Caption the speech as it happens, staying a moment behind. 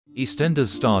EastEnders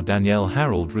star Danielle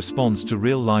Harold responds to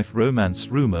real-life romance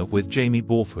rumor with Jamie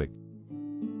Borthwick.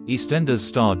 EastEnders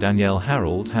star Danielle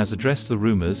Harold has addressed the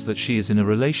rumors that she is in a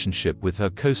relationship with her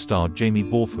co-star Jamie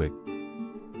Borthwick.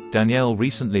 Danielle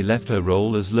recently left her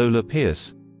role as Lola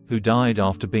Pearce, who died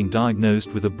after being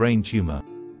diagnosed with a brain tumor.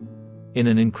 In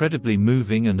an incredibly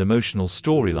moving and emotional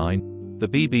storyline, the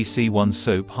BBC One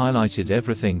soap highlighted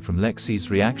everything from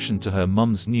Lexi's reaction to her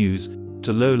mum's news,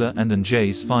 to Lola and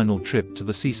Jay's final trip to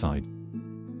the seaside.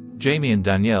 Jamie and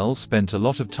Danielle spent a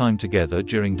lot of time together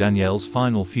during Danielle's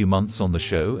final few months on the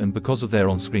show, and because of their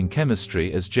on-screen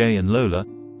chemistry as Jay and Lola,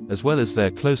 as well as their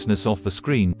closeness off the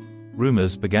screen,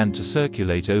 rumors began to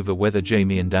circulate over whether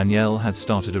Jamie and Danielle had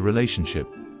started a relationship.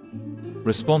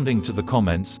 Responding to the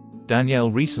comments,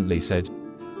 Danielle recently said,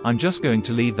 "I'm just going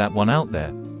to leave that one out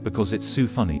there, because it's so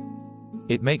funny.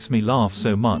 It makes me laugh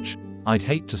so much, I'd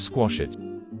hate to squash it."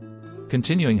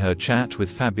 Continuing her chat with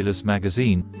Fabulous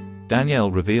magazine,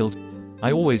 Danielle revealed,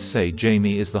 "I always say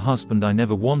Jamie is the husband I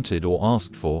never wanted or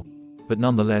asked for, but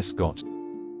nonetheless got.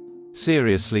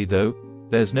 Seriously though,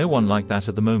 there's no one like that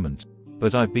at the moment.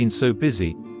 But I've been so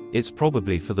busy, it's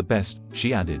probably for the best,"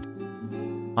 she added.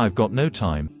 "I've got no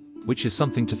time, which is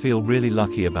something to feel really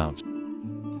lucky about."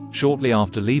 Shortly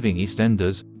after leaving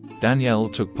EastEnders, Danielle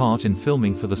took part in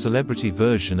filming for the celebrity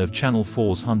version of Channel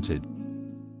 4's Hunted.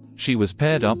 She was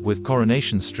paired up with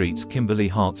Coronation Street's Kimberly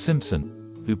Hart Simpson,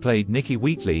 who played Nikki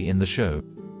Wheatley in the show.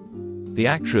 The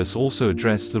actress also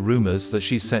addressed the rumors that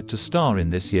she's set to star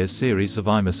in this year's series of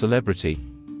I'm a Celebrity,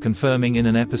 confirming in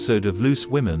an episode of Loose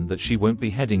Women that she won't be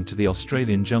heading to the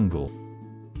Australian jungle.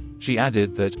 She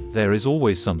added that, "There is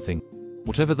always something.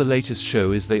 Whatever the latest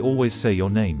show is, they always say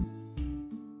your name."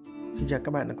 Xin chào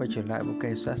các bạn đã quay trở lại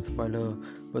UK Spoiler.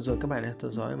 Vừa rồi các bạn đã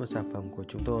theo dõi một sản phẩm của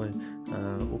chúng tôi,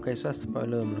 UK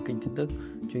Spoiler, một kênh tin tức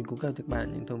chuyên cung cấp cho các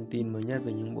bạn những thông tin mới nhất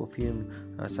về những bộ phim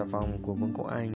xà phòng của Vương quốc Anh.